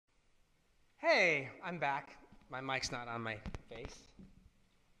Hey, I'm back. My mic's not on my face.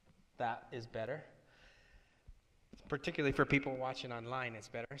 That is better. Particularly for people watching online, it's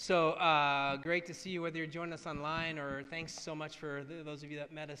better. So great to see you, whether you're joining us online or thanks so much for those of you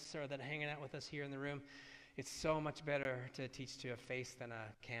that met us or that are hanging out with us here in the room. It's so much better to teach to a face than a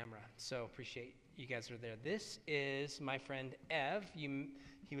camera. So appreciate you guys are there. This is my friend Ev.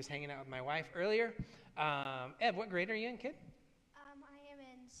 He was hanging out with my wife earlier. Ev, what grade are you in, kid? I am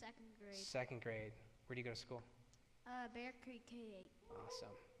in second grade. Second grade. Where do you go to school? Bear Creek K-8. Awesome.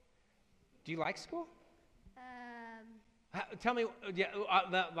 Do you like school? Um, Tell me,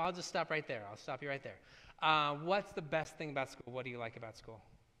 I'll just stop right there. I'll stop you right there. What's the best thing about school? What do you like about school?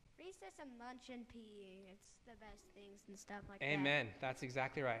 Recess and lunch and PE. It's the best things and stuff like that. Amen. That's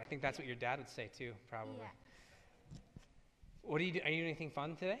exactly right. I think that's what your dad would say too, probably. Yeah. What do you do? Are you doing anything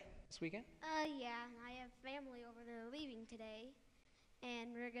fun today, this weekend? Yeah. I have family over there leaving today,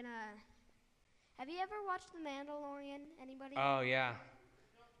 and we're gonna. Have you ever watched The Mandalorian? Anybody? Oh, yeah.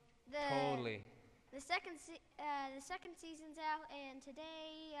 Totally. The second season's out, and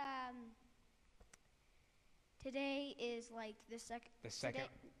today is like the second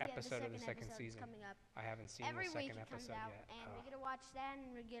episode of the second season. Coming up. I haven't seen Every the week second it comes episode out, yet. and we're gonna watch that,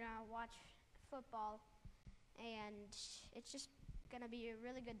 and we're gonna watch football, and it's just gonna be a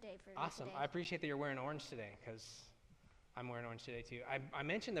really good day for me Awesome. today. I appreciate that you're wearing orange today, because I'm wearing orange today too. I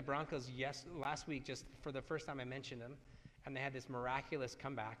mentioned the Broncos last week, just for the first time I mentioned them, and they had this miraculous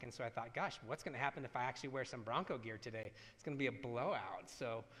comeback, and so I thought, gosh, what's going to happen if I actually wear some Bronco gear today? It's going to be a blowout.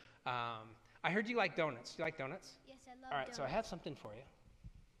 So I heard you like donuts. Do you like donuts? Yes, I love All right, donuts. so I have something for you.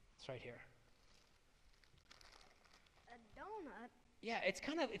 It's right here. A donut? Yeah, it's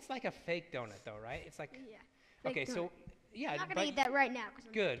like a fake donut though, right? It's like, Yeah. okay, Fake so, donut. yeah. I'm not but gonna eat that right now because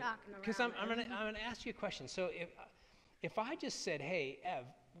I'm Good, talking around. because I'm gonna ask you a question. So if I just said, hey, Ev,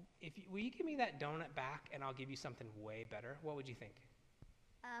 will you give me that donut back and I'll give you something way better? What would you think?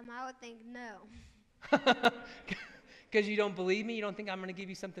 I would think no. Because you don't believe me? You don't think I'm going to give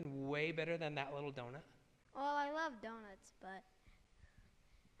you something way better than that little donut? Well, I love donuts, but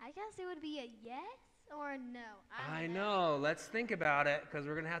I guess it would be a yes or a no. I know. Let's think about it, because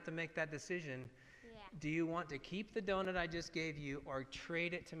we're going to have to make that decision. Yeah. Do you want to keep the donut I just gave you or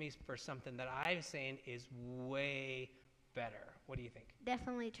trade it to me for something that I'm saying is way better? What do you think?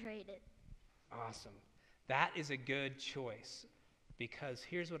 Definitely trade it. Awesome. That is a good choice, because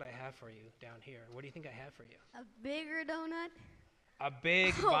here's what I have for you down here. What do you think I have for you? A bigger donut? A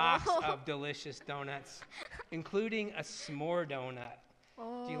big box of delicious donuts, including a s'more donut.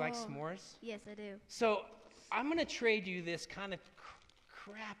 Oh. Do you like s'mores? Yes, I do. So I'm going to trade you this kind of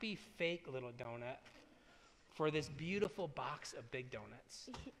crappy fake little donut for this beautiful box of big donuts.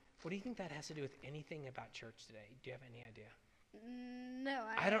 What do you think that has to do with anything about church today? Do you have any idea? No,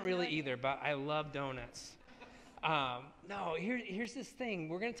 I don't have really no idea. either, but I love donuts. No, here's this thing.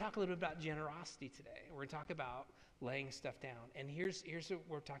 We're going to talk a little bit about generosity today. We're going to talk about laying stuff down. And here's what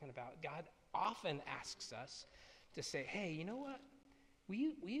we're talking about. God often asks us to say, hey, you know what?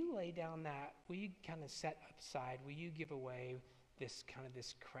 Will you lay down that? Will you kind of set aside? Will you give away this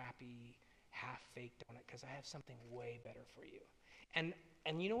crappy half-baked donut? Because I have something way better for you. And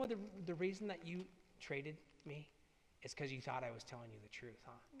you know what the reason that you traded me is because you thought I was telling you the truth,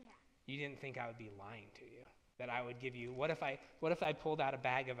 huh? Yeah. You didn't think I would be lying to you. That I would give you. What if I pulled out a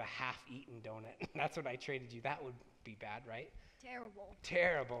bag of a half-eaten donut? That's what I traded you. That would be bad, right? Terrible.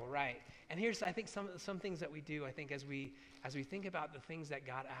 Terrible, right? And here's, I think, some things that we do. I think as we think about the things that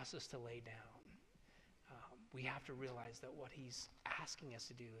God asks us to lay down, we have to realize that what He's asking us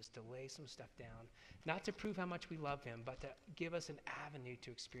to do is to lay some stuff down, not to prove how much we love Him, but to give us an avenue to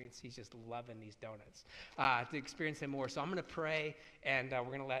experience He's just loving these donuts, to experience Him more. So I'm going to pray, and we're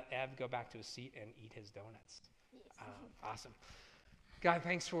going to let Ev go back to his seat and eat his donuts. Yes. Awesome. God,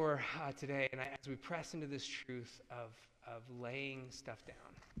 thanks for today. And as we press into this truth of laying stuff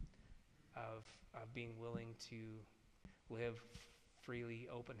down, of being willing to live freely,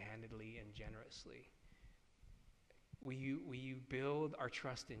 open-handedly, and generously, will you build our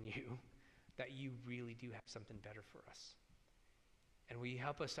trust in you that you really do have something better for us? And will you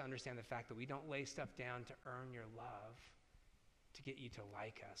help us to understand the fact that we don't lay stuff down to earn your love, to get you to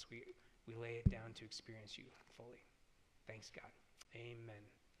like us. We lay it down to experience you fully. Thanks, God. Amen.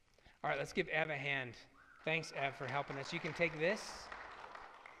 All right, let's give Ev a hand. Thanks, Ev, for helping us. You can take this.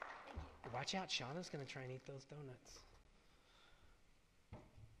 Watch out, Shauna's going to try and eat those donuts.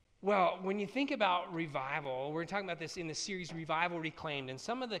 Well, when you think about revival, we're talking about this in the series Revival Reclaimed, and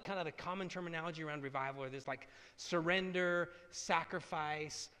some of the kind of the common terminology around revival are this like surrender,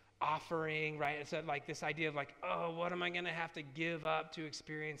 sacrifice, offering, right? It's like this idea of like, oh, what am I going to have to give up to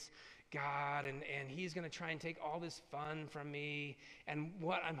experience God? And he's going to try and take all this fun from me. And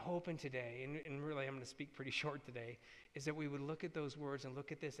what I'm hoping today, and really I'm going to speak pretty short today, is that we would look at those words and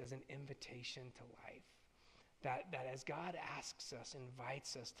look at this as an invitation to life. That as God asks us,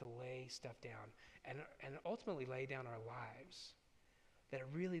 invites us to lay stuff down and ultimately lay down our lives, that it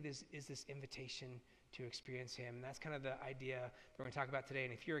really is this invitation to experience him. And that's kind of the idea we're going to talk about today.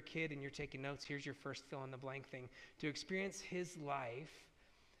 And if you're a kid and you're taking notes, here's your first fill in the blank thing. To experience his life,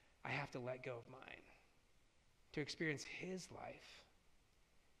 I have to let go of mine. To experience his life,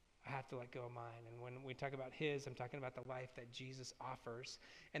 I have to let go of mine. And when we talk about his, I'm talking about the life that Jesus offers.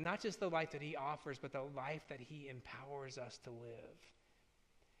 And not just the life that he offers, but the life that he empowers us to live.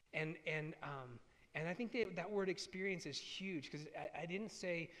 And I think that word experience is huge, because I didn't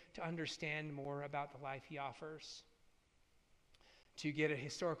say to understand more about the life he offers, to get a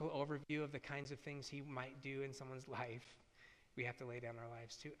historical overview of the kinds of things he might do in someone's life. We have to lay down our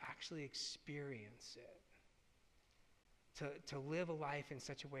lives to actually experience it. To live a life in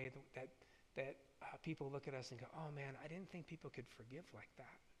such a way that people look at us and go, oh man, I didn't think people could forgive like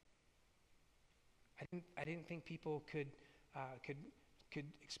that. I didn't think people could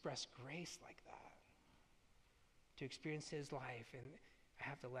express grace like that. To experience his life, and I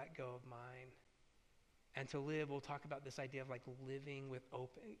have to let go of mine. And to live, we'll talk about this idea of like living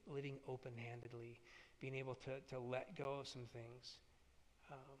open-handedly, being able to let go of some things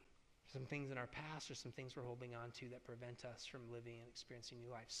in our past, or some things we're holding on to that prevent us from living and experiencing new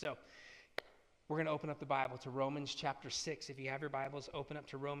life. So we're going to open up the Bible to Romans chapter 6. If you have your Bibles, open up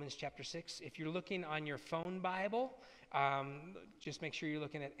to Romans chapter 6. If you're looking on your phone Bible, just make sure you're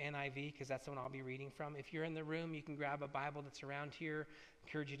looking at NIV, because that's the one I'll be reading from. If you're in the room, you can grab a Bible that's around here.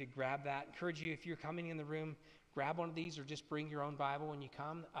 Encourage you to grab that. Encourage you, if you're coming in the room, grab one of these, or just bring your own Bible when you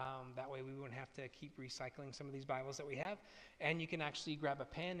come. That way we won't have to keep recycling some of these Bibles that we have. And you can actually grab a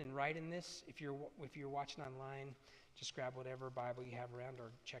pen and write in this. If you're watching online, just grab whatever Bible you have around,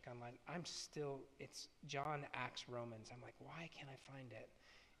 or check online. It's John, Acts, Romans. I'm like, why can't I find it?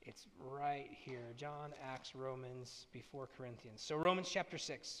 It's right here. John, Acts, Romans, before Corinthians. So Romans chapter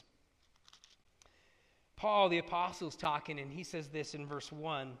 6. Paul, the apostle, is talking, and he says this in verse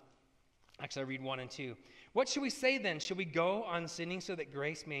 1. Actually, I read 1 and 2. What should we say then? Should we go on sinning so that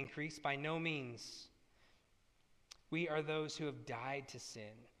grace may increase? By no means. We are those who have died to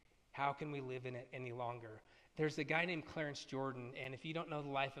sin. How can we live in it any longer? There's a guy named Clarence Jordan, and if you don't know the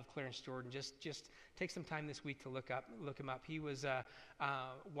life of Clarence Jordan, just take some time this week to look him up. He was a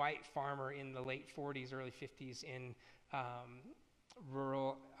white farmer in the late 40s, early 50s in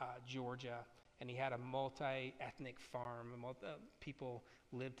rural Georgia, and he had a multi-ethnic farm. People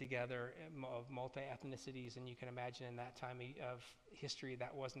lived together of multi-ethnicities, and you can imagine in that time of history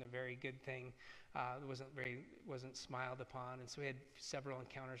that wasn't a very good thing. It wasn't smiled upon, and so he had several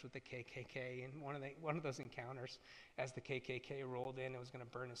encounters with the KKK. And one of those encounters, as the KKK rolled in and was going to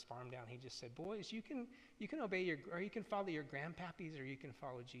burn his farm down, he just said, "Boys, you can obey or you can follow your grandpappies, or you can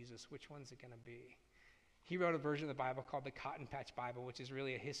follow Jesus. Which one's it going to be?" He wrote a version of the Bible called the Cotton Patch Bible, which is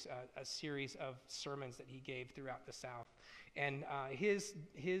really a series of sermons that he gave throughout the South. And his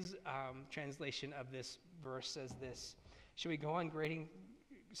translation of this verse says this: should we go on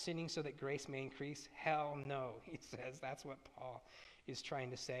sinning so that grace may increase? Hell no, he says. That's what Paul is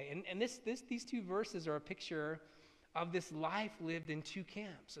trying to say. And these two verses are a picture of this life lived in two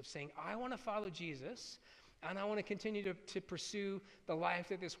camps, of saying, I want to follow Jesus, and I want to continue to pursue the life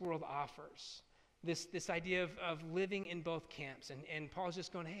that this world offers. This idea of living in both camps. And Paul's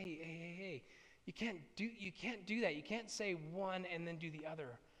just going, hey, you can't do that. You can't say one and then do the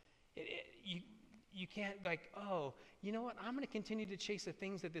other. You can't you know what? I'm going to continue to chase the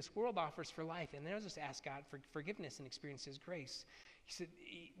things that this world offers for life, and then I'll just ask God for forgiveness and experience his grace. He said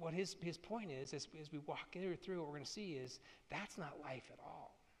what his point is, as we walk through what we're going to see, is that's not life at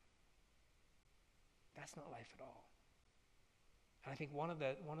all. That's not life at all. And I think one of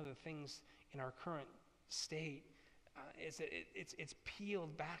the things in our current state is that it's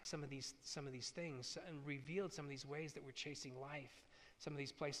peeled back some of these things and revealed some of these ways that we're chasing life, some of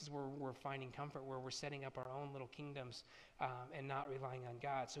these places where we're finding comfort, where we're setting up our own little kingdoms and not relying on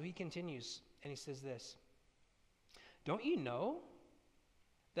God. So he continues, and he says this: don't you know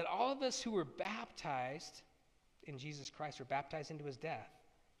that all of us who were baptized in Jesus Christ were baptized into his death?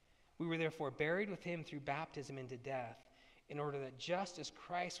 We were therefore buried with him through baptism into death, in order that just as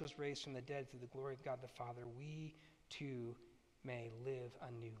Christ was raised from the dead through the glory of God the Father, we too may live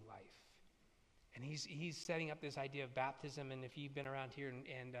a new life. And he's setting up this idea of baptism. And if you've been around here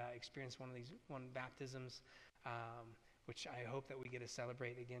and experienced one baptisms, which I hope that we get to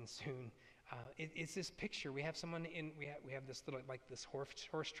celebrate again soon. It's this picture. We have someone we have this little, like this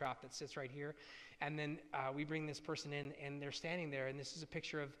horse trap that sits right here, and then we bring this person in, and they're standing there, and this is a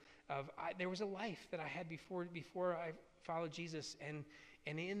picture of there was a life that I had before I followed Jesus, and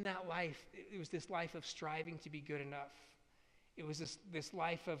in that life, it was this life of striving to be good enough. It was this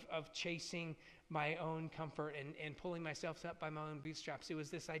life of chasing my own comfort and pulling myself up by my own bootstraps. It was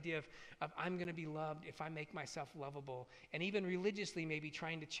this idea of I'm going to be loved if I make myself lovable. And even religiously, maybe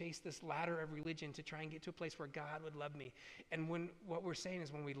trying to chase this ladder of religion to try and get to a place where God would love me. And what we're saying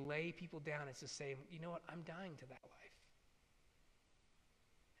is when we lay people down, it's to say, you know what, I'm dying to that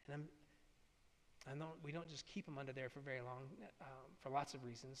life. And we don't just keep them under there for very long, for lots of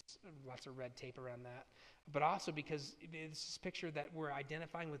reasons, lots of red tape around that, but also because it's this picture that we're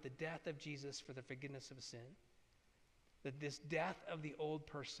identifying with the death of Jesus for the forgiveness of sin, that this death of the old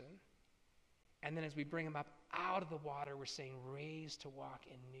person, and then as we bring them up out of the water, we're saying raised to walk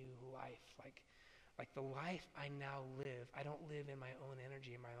in new life, like the life I now live. I don't live in my own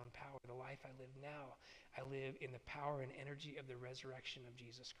energy and my own power. The life I live now, I live in the power and energy of the resurrection of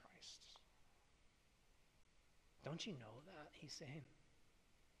Jesus Christ. Don't you know that, he's saying?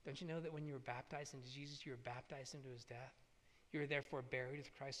 Don't you know that when you were baptized into Jesus, you were baptized into his death? You were therefore buried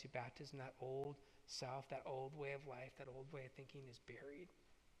with Christ through baptism. That old self, that old way of life, that old way of thinking is buried.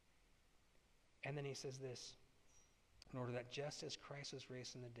 And then he says this, in order that just as Christ was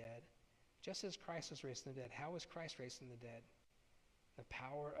raised from the dead, just as Christ was raised from the dead, how was Christ raised from the dead? The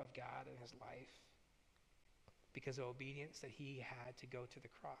power of God in his life. Because of obedience that he had to go to the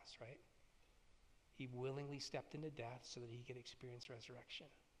cross, right? He willingly stepped into death so that he could experience resurrection.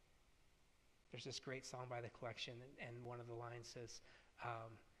 There's this great song by The Collection, and one of the lines says,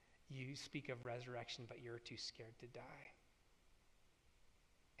 you speak of resurrection, but you're too scared to die.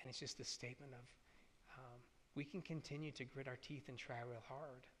 And it's just this statement of, we can continue to grit our teeth and try real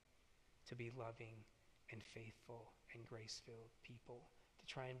hard to be loving and faithful and grace-filled people, to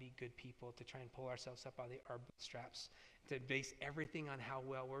try and be good people, to try and pull ourselves up by our bootstraps, to base everything on how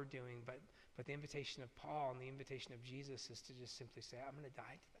well we're doing, but the invitation of Paul and the invitation of Jesus is to just simply say, I'm going to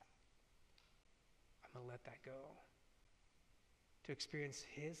die to that. I'm going to let that go. To experience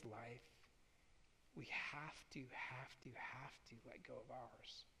his life, we have to let go of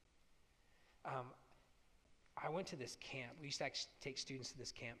ours. I went to this camp. We used to actually take students to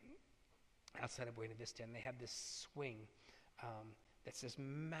this camp outside of Buena Vista, and they had this swing that's this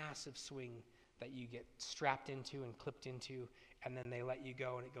massive swing that you get strapped into and clipped into, and then they let you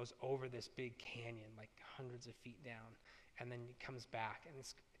go, and it goes over this big canyon, like hundreds of feet down, and then it comes back, and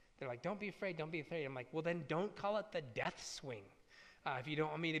they're like, don't be afraid, don't be afraid. I'm like, well, then don't call it the death swing if you don't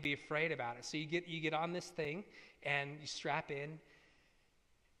want me to be afraid about it. So you get on this thing, and you strap in,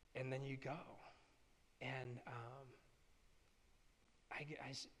 and then you go. And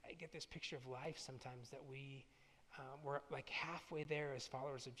I get this picture of life sometimes that we're like halfway there as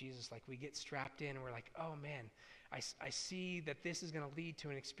followers of Jesus. Like we get strapped in and we're like, oh man, I see that this is going to lead to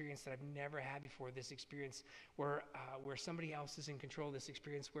an experience that I've never had before. This experience where somebody else is in control. This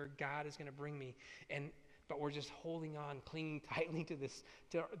experience where God is going to bring me, but we're just holding on, clinging tightly to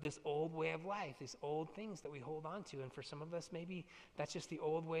this old way of life, these old things that we hold on to. And for some of us, maybe that's just the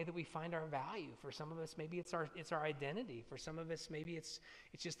old way that we find our value. For some of us, maybe it's our identity. For some of us, maybe it's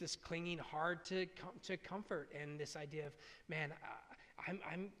just this clinging hard to comfort and this idea of, man,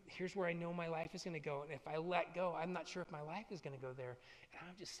 here's where I know my life is going to go. And if I let go, I'm not sure if my life is going to go there. And I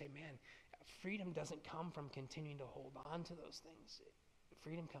would just say, man, freedom doesn't come from continuing to hold on to those things.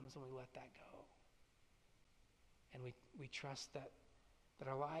 Freedom comes when we let that go. And we trust that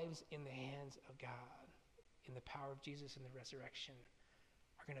our lives in the hands of God, in the power of Jesus and the resurrection,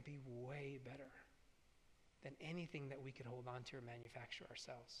 are going to be way better than anything that we could hold on to or manufacture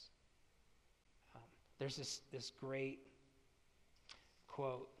ourselves. There's this great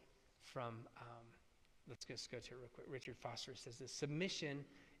quote from, let's just go to it real quick. Richard Foster says this: submission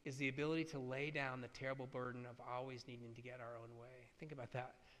is the ability to lay down the terrible burden of always needing to get our own way. Think about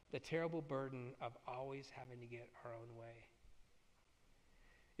that. The terrible burden of always having to get our own way.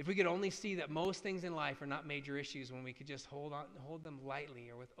 If we could only see that most things in life are not major issues, when we could just hold them lightly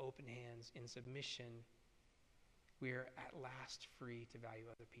or with open hands in submission, we are at last free to value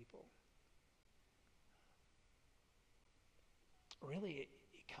other people. Really,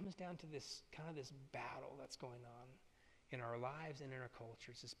 it comes down to this kind of this battle that's going on in our lives and in our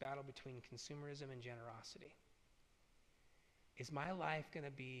cultures, this battle between consumerism and generosity. Is my life going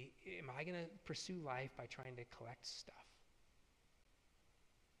to be, am I going to pursue life by trying to collect stuff?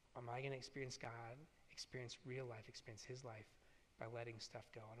 Am I going to experience God, experience real life, experience his life by letting stuff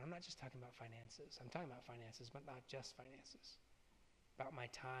go. And I'm not just talking about finances. I'm talking about finances, but not just finances. About my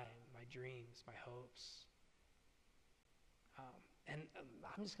time, my dreams, my hopes. I'm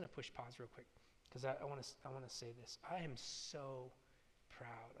just going to push pause real quick because I want to say this. I am so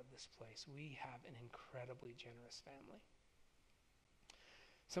proud of this place. We have an incredibly generous family.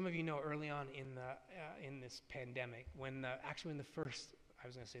 Some of you know early on in this pandemic, when the first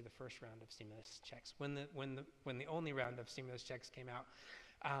round of stimulus checks, when the only round of stimulus checks came out,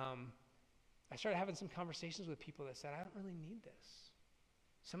 I started having some conversations with people that said, I don't really need this.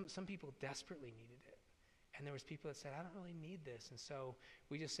 Some people desperately needed it. And there was people that said, I don't really need this. And so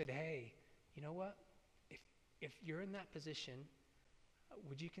we just said, hey, you know what? If you're in that position,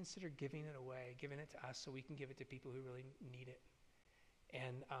 would you consider giving it away, giving it to us so we can give it to people who really need it?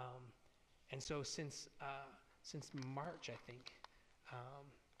 And so since March, I think,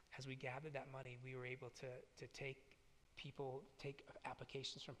 as we gathered that money, we were able to take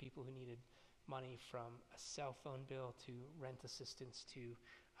applications from people who needed money, from a cell phone bill to rent assistance to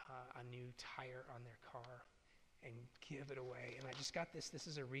a new tire on their car, and give it away. And I just got this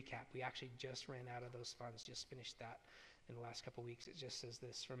is a recap. We actually just ran out of those funds, just finished that in the last couple of weeks. It just says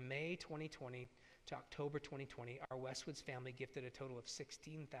this: from May 2020 to October 2020, our Westwoods family gifted a total of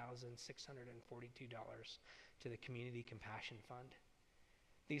 $16,642 to the Community Compassion Fund.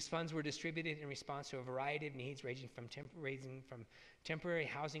 These funds were distributed in response to a variety of needs ranging from temporary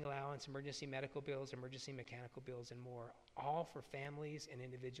housing allowance, emergency medical bills, emergency mechanical bills, and more, all for families and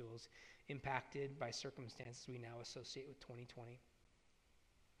individuals impacted by circumstances we now associate with 2020.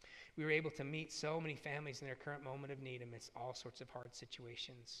 We were able to meet so many families in their current moment of need amidst all sorts of hard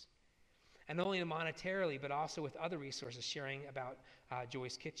situations. And not only monetarily, but also with other resources, sharing about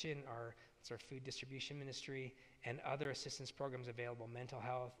Joy's Kitchen, it's our food distribution ministry, and other assistance programs available: mental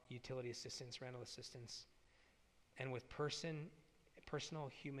health, utility assistance, rental assistance, and with personal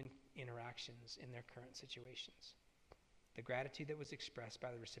human interactions in their current situations. The gratitude that was expressed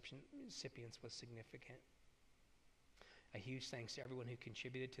by the recipients was significant. A huge thanks to everyone who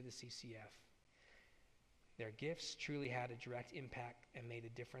contributed to the CCF. Their gifts truly had a direct impact and made a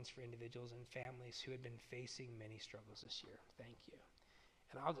difference for individuals and families who had been facing many struggles this year. Thank you.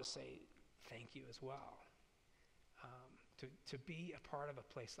 And I'll just say thank you as well. To be a part of a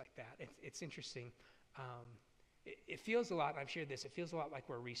place like that. It's interesting. It feels a lot, I've shared this, it feels a lot like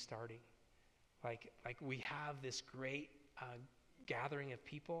we're restarting. Like we have this great gathering of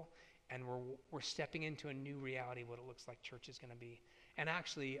people, and we're stepping into a new reality of what it looks like church is going to be. And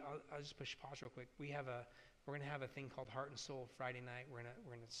actually, I'll just push pause real quick. We're going to have a thing called Heart and Soul Friday night. We're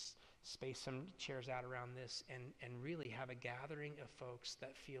going to space some chairs out around this and really have a gathering of folks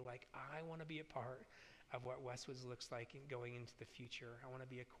that feel like, I want to be a part of what Westwoods looks like going into the future. I want to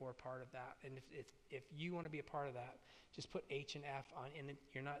be a core part of that. And if you want to be a part of that, just put H and F on, and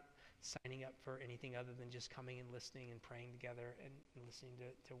you're not signing up for anything other than just coming and listening and praying together and listening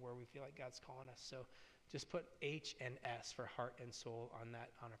to where we feel like God's calling us. So just put H and S for Heart and Soul on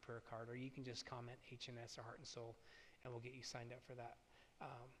a prayer card, or you can just comment H and S or Heart and Soul, and we'll get you signed up for that.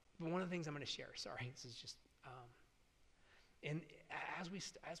 But one of the things I'm going to share, this is just, and as we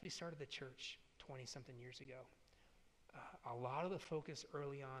started the church 20-something years ago, a lot of the focus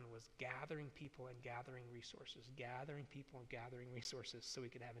early on was gathering people and gathering resources so we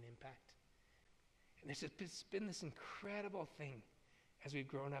could have an impact. And it's been this incredible thing as we've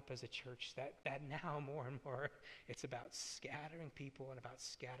grown up as a church that now more and more it's about scattering people and about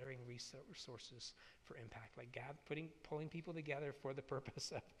scattering resources for impact, like pulling people together for the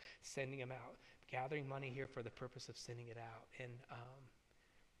purpose of sending them out, gathering money here for the purpose of sending it out.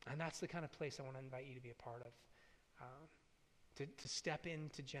 And that's the kind of place I want to invite you to be a part of. To step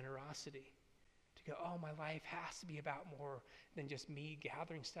into generosity, to go, oh, my life has to be about more than just me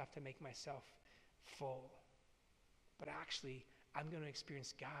gathering stuff to make myself full. But actually, I'm going to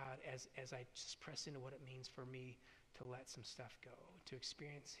experience God as I just press into what it means for me to let some stuff go, to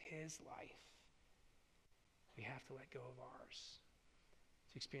experience His life. We have to let go of ours.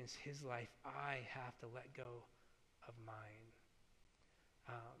 To experience His life, I have to let go of mine.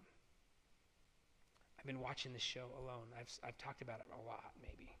 I've been watching this show Alone. I've talked about it a lot,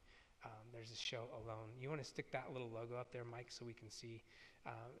 maybe. There's this show Alone. You want to stick that little logo up there, Mike, so we can see.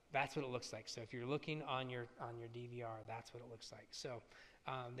 That's what it looks like. So if you're looking on your DVR, that's what it looks like. So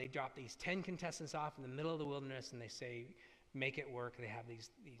they drop these 10 contestants off in the middle of the wilderness, and they say, make it work. They have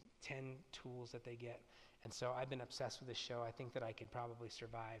these 10 tools that they get. And so I've been obsessed with this show. I think that I could probably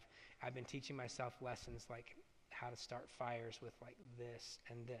survive. I've been teaching myself lessons like how to start fires with like this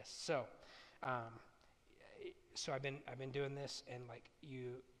and this. So I've been doing this, and like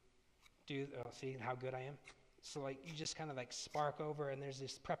you do, see how good I am? So like you just kind of like spark over, and there's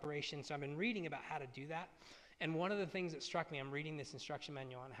this preparation. So I've been reading about how to do that. And one of the things that struck me, I'm reading this instruction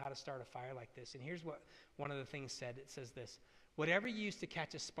manual on how to start a fire like this. And here's what one of the things said. It says this: whatever you use to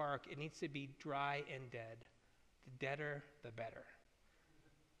catch a spark, it needs to be dry and dead. The deader, the better.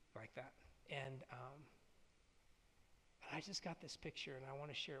 Like that. And I just got this picture, and I want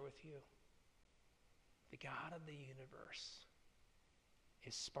to share it with you. The God of the universe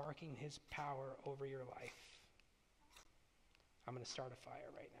is sparking his power over your life. I'm going to start a fire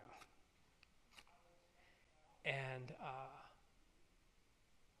right now.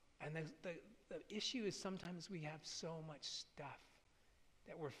 And the issue is sometimes we have so much stuff,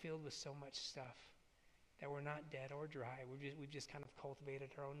 that we're filled with so much stuff, that we're not dead or dry. We've just kind of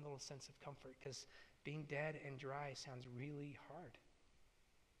cultivated our own little sense of comfort, because being dead and dry sounds really hard.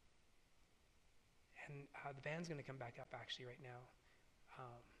 And the band's going to come back up actually right now.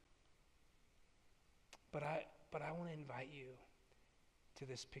 But I want to invite you to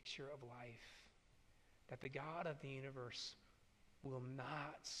this picture of life, that the God of the universe will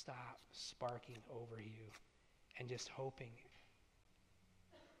not stop sparking over you and just hoping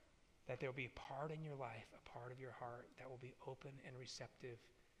that there'll be a part in your life, a part of your heart that will be open and receptive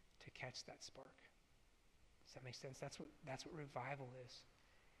to catch that spark. Does that make sense? That's what revival is.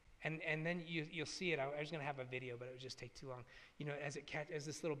 And then you'll see it. I was going to have a video, but it would just take too long. You know, as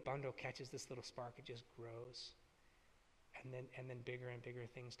this little bundle catches this little spark, it just grows. And then bigger and bigger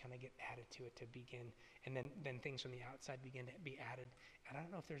things kind of get added to it to begin. And then things from the outside begin to be added. And I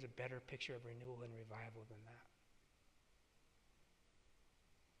don't know if there's a better picture of renewal and revival than that.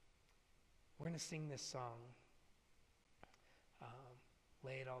 We're going to sing this song,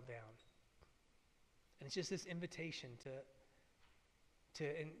 Lay It All Down. And it's just this invitation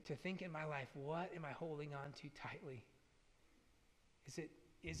to think in my life, what am I holding on to tightly?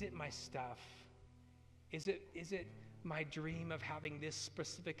 Is it my stuff? Is it my dream of having this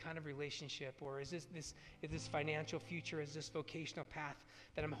specific kind of relationship? Or is this financial future, is this vocational path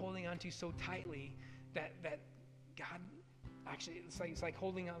that I'm holding on to so tightly that God, actually it's like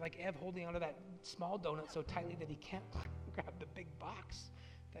holding on, like Ev holding onto that small donut so tightly that he can't grab the big box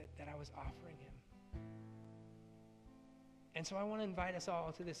that I was offering him. And so I want to invite us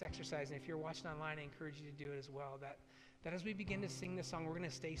all to this exercise, and if you're watching online, I encourage you to do it as well, that as we begin to sing this song, we're going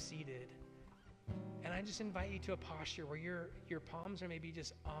to stay seated. And I just invite you to a posture where your palms are maybe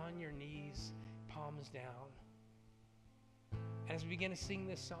just on your knees, palms down. And as we begin to sing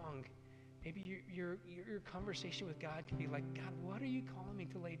this song, maybe your conversation with God can be like, God, what are you calling me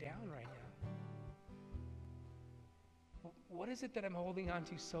to lay down right now? What is it that I'm holding on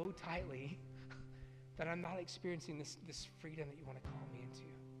to so tightly that I'm not experiencing this freedom that you want to call me into?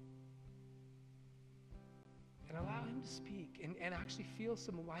 And allow him to speak and actually feel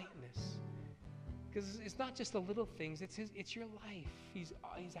some lightness. Because it's not just the little things, it's your life. He's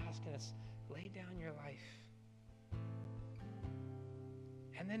asking us, lay down your life.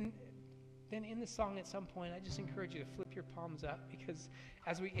 And then in the song at some point, I just encourage you to flip your palms up, because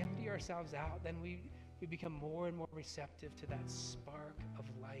as we empty ourselves out, then we become more and more receptive to that spark of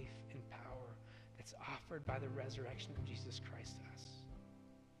life and power that's offered by the resurrection of Jesus Christ to us.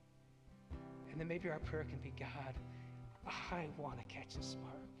 And then maybe our prayer can be, God, I want to catch a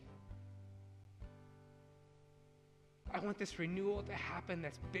spark. I want this renewal to happen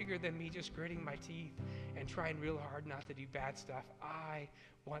that's bigger than me just gritting my teeth and trying real hard not to do bad stuff. I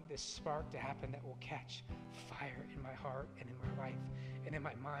want this spark to happen that will catch fire in my heart and in my life and in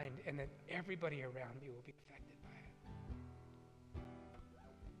my mind, and that everybody around me will be affected by it.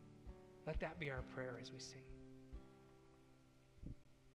 Let that be our prayer as we sing.